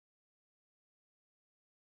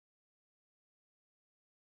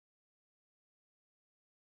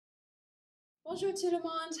Bonjour tout le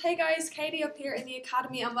monde. Hey guys, Katie up here in the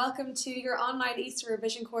Academy and welcome to your online Easter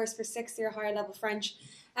revision course for 6th year higher level French.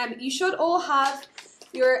 You should all have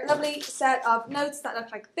your lovely set of notes that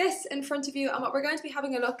look like this in front of you, and what we're going to be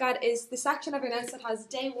having a look at is the section of your notes that has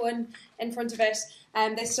day one in front of it.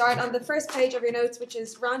 They start on the first page of your notes, which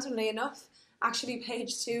is randomly enough actually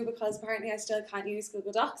page 2 because apparently I still can't use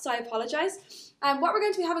Google Docs, so I apologise. What we're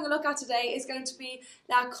going to be having a look at today is going to be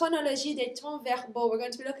la chronologie des temps verbaux. We're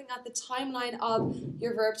going to be looking at the timeline of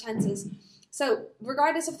your verb tenses. So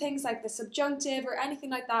regardless of things like the subjunctive or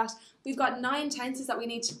anything like that, we've got 9 tenses that we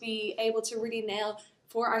need to be able to really nail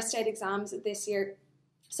for our state exams this year.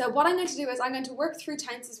 So what I'm going to do is I'm going to work through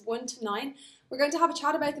tenses 1 to 9. We're going to have a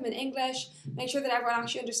chat about them in English, make sure that everyone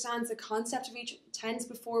actually understands the concept of each tense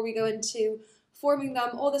before we go into forming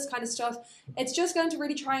them, all this kind of stuff. It's just going to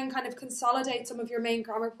really try and kind of consolidate some of your main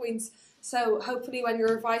grammar points. So hopefully when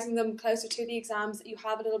you're revising them closer to the exams, you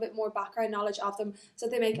have a little bit more background knowledge of them so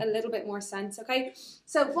they make a little bit more sense, okay?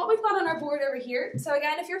 So what we've got on our board over here, so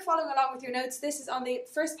again, if you're following along with your notes, this is on the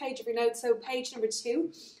first page of your notes, so page number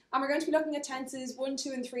 2. And we're going to be looking at tenses 1,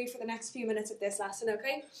 2, and 3 for the next few minutes of this lesson,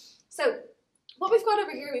 okay? So what we've got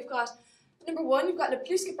over here, we've got number 1, you've got le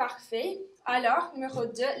plus que parfait. Alors,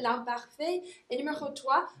 numéro 2, l'imparfait. Et numéro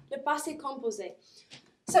 3, le passé composé.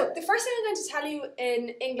 So, the first thing I'm going to tell you in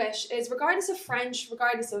English is regardless of French,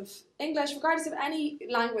 regardless of English, regardless of any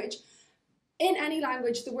language, in any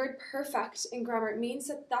language, the word perfect in grammar means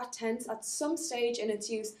that that tense at some stage in its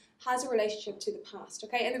use has a relationship to the past,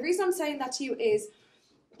 okay? And the reason I'm saying that to you is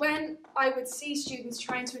when I would see students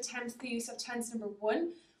trying to attempt the use of tense number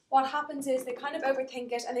 1, what happens is they kind of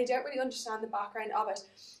overthink it and they don't really understand the background of it.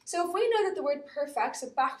 So if we know that the word perfect, so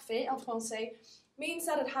parfait en français, means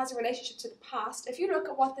that it has a relationship to the past, if you look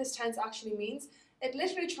at what this tense actually means, it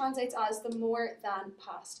literally translates as the more than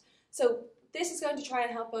past. So this is going to try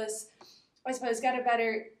and help us, I suppose, get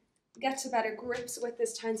to better grips with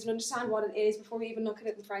this tense and understand what it is before we even look at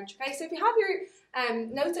it in French. Okay, so if you have your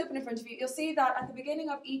notes open in front of you, you'll see that at the beginning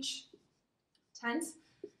of each tense,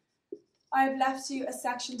 I've left you a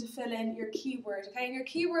section to fill in your keyword, okay? And your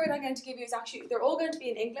keyword I'm going to give you is actually, they're all going to be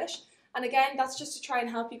in English. And again, that's just to try and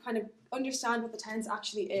help you kind of understand what the tense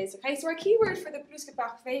actually is, okay? So our keyword for the plus que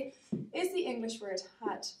parfait is the English word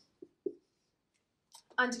had.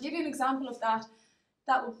 And to give you an example of that,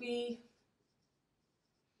 that would be,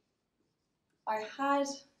 I had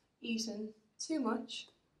eaten too much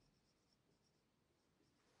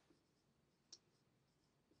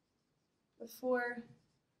before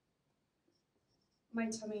my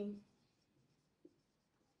tummy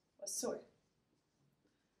was sore.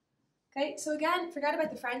 Okay, so again, forget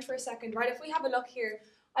about the French for a second, right? If we have a look here,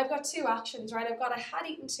 I've got 2 actions, right? I've got I had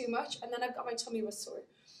eaten too much, and then I've got my tummy was sore.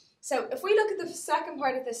 So if we look at the second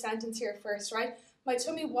part of this sentence here first, right? My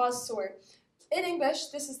tummy was sore. In English,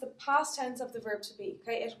 this is the past tense of the verb to be,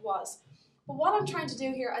 okay? It was. But what I'm trying to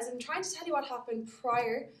do here is I'm trying to tell you what happened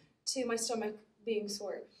prior to my stomach being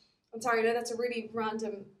sore. I'm sorry, I know that's a really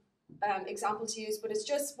random example to use, but it's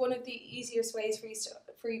just one of the easiest ways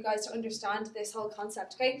for you guys to understand this whole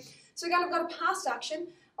concept, okay? So again, I've got a past action, and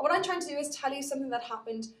what I'm trying to do is tell you something that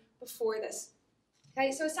happened before this.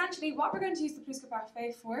 Okay, so essentially what we're going to use the plus que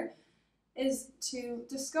parfait for is to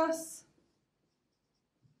discuss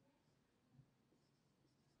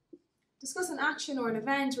an action or an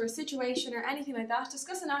event or a situation or anything like that.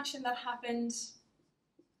 Discuss an action that happened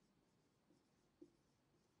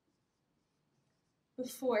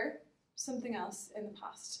before something else in the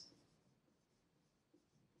past.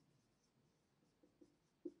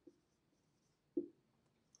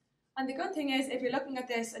 And the good thing is, if you're looking at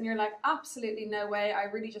this and you're like, absolutely no way, I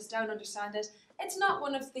really just don't understand it, it's not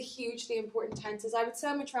one of the hugely important tenses. I would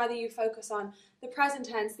so much rather you focus on the present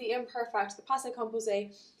tense, the imperfect, the passé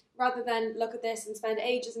composé, rather than look at this and spend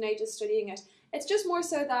ages and ages studying it. It's just more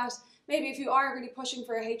so that maybe if you are really pushing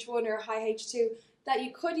for a H1 or a high H2, that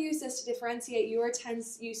you could use this to differentiate your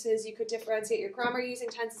tense uses, you could differentiate your grammar using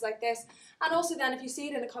tenses like this, and also then if you see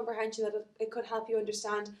it in a comprehension that it could help you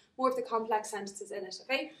understand more of the complex sentences in it,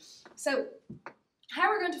 okay? So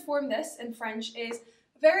how we're going to form this in French is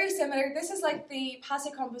very similar. This is like the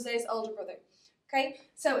passé composé's older brother, okay?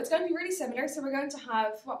 So it's going to be really similar, so we're going to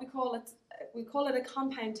have what we call it a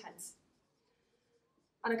compound tense.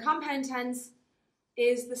 And a compound tense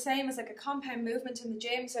is the same as like a compound movement in the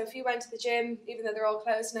gym. So if you went to the gym, even though they're all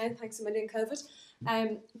closed now, thanks a million COVID,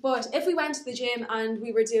 but if we went to the gym and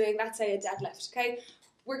we were doing, let's say, a deadlift, okay,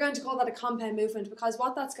 we're going to call that a compound movement because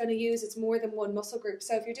what that's going to use is more than one muscle group.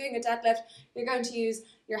 So if you're doing a deadlift, you're going to use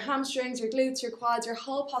your hamstrings, your glutes, your quads, your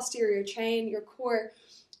whole posterior chain, your core.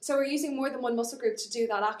 So we're using more than one muscle group to do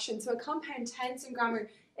that action. So a compound tense in grammar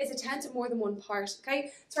is a tense of more than one part.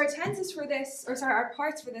 Okay, so our tenses for this, or sorry, our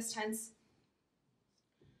parts for this tense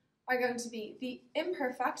are going to be the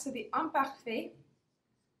imperfect, so the imparfait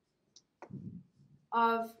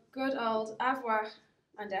of good old avoir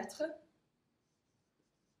and être.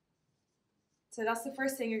 So that's the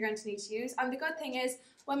first thing you're going to need to use. And the good thing is,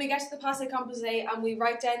 when we get to the passé composé and we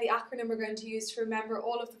write down the acronym we're going to use to remember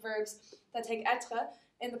all of the verbs that take être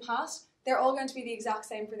in the past, they're all going to be the exact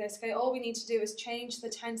same for this. Okay, all we need to do is change the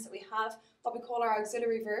tense that we have, what we call our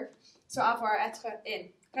auxiliary verb, so avoir, être, in.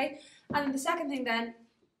 Okay, and the second thing then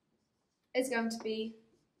is going to be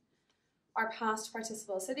our past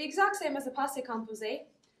participle. So the exact same as the passé composé,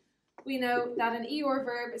 we know that an ER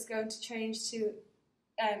verb is going to change to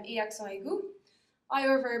accent aigu,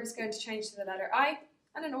 IR verb is going to change to the letter I,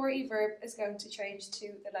 and an RE verb is going to change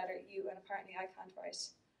to the letter U, and apparently I can't write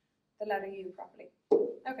the letter U properly.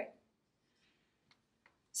 Okay.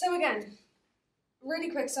 So again, really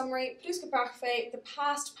quick summary, plus que parfait, the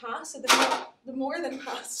past, so the more than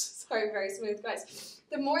past, sorry, very smooth guys,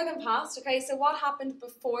 the more than past, okay, so what happened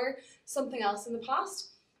before something else in the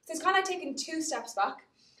past. So it's kind of taken 2 steps back.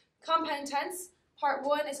 Compound tense, part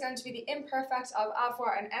 1 is going to be the imperfect of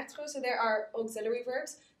avoir and être, so there are auxiliary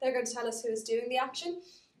verbs. They're going to tell us who is doing the action,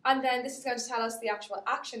 and then this is going to tell us the actual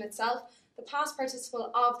action itself, the past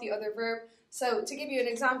participle of the other verb. So to give you an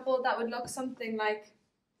example, that would look something like,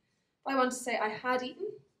 if I want to say I had eaten,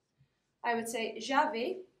 I would say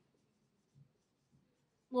j'avais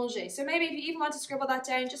mangé. So maybe if you even want to scribble that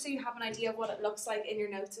down, just so you have an idea of what it looks like in your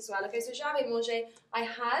notes as well. Okay, so j'avais mangé, I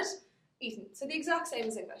had eaten. So the exact same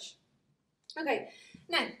as English. Okay,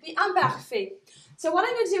 now the imparfait. So what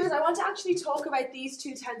I'm going to do is I want to actually talk about these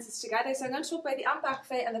 2 tenses together. So I'm going to talk about the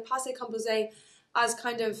imparfait and the passé composé as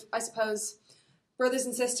kind of, I suppose, brothers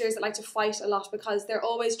and sisters that like to fight a lot because they're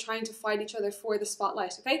always trying to fight each other for the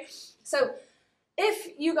spotlight, okay? So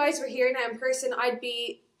if you guys were here now in person, I'd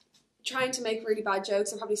be trying to make really bad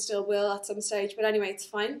jokes. I probably still will at some stage, but anyway, it's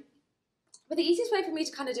fine. But the easiest way for me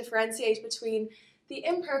to kind of differentiate between the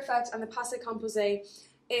imperfect and the passé composé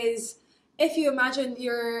is if you imagine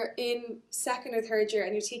you're in 2nd or 3rd year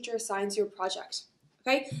and your teacher assigns you a project,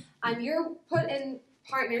 okay? And you're put in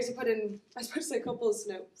partners, you put in, I was supposed to say couples,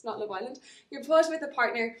 no, it's not Love Island. You're put with a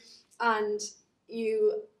partner and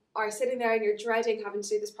you are sitting there and you're dreading having to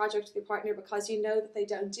do this project with your partner because you know that they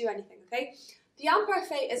don't do anything, okay? The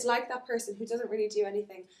imparfait is like that person who doesn't really do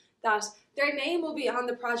anything, that their name will be on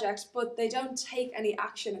the project but they don't take any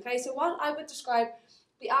action, okay? So what I would describe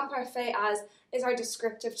the imparfait as is our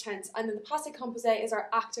descriptive tense, and then the passé composé is our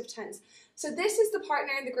active tense. So this is the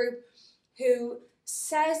partner in the group who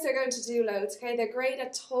says they're going to do loads, okay? They're great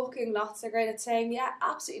at talking lots, they're great at saying, yeah,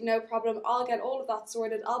 absolutely no problem, I'll get all of that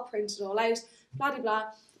sorted, I'll print it all out, blah, blah, blah.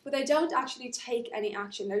 But they don't actually take any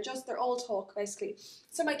action, they're all talk, basically.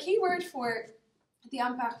 So my key word for the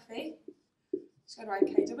imparfait, just going to write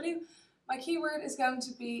KW, my key word is going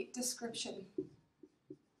to be description.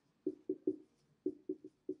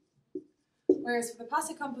 Whereas for the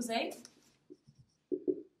passé composé,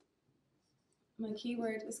 my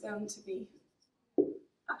keyword is going to be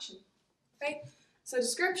action. Okay, so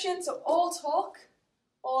description, so all talk,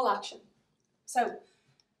 all action. So,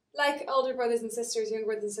 like older brothers and sisters, younger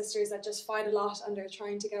brothers and sisters that just fight a lot and they're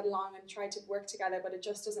trying to get along and try to work together, but it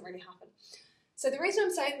just doesn't really happen. So the reason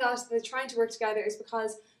I'm saying that they're trying to work together is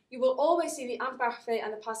because you will always see the imparfait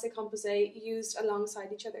and the passé composé used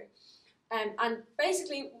alongside each other. And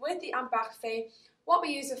basically with the imparfait, what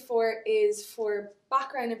we use it for is for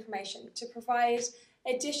background information, to provide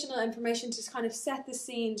additional information to kind of set the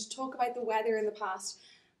scene, to talk about the weather in the past.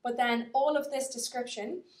 But then all of this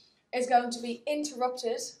description is going to be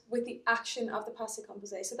interrupted with the action of the passé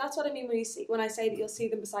composé. So that's what I mean when I say that you'll see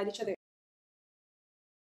them beside each other.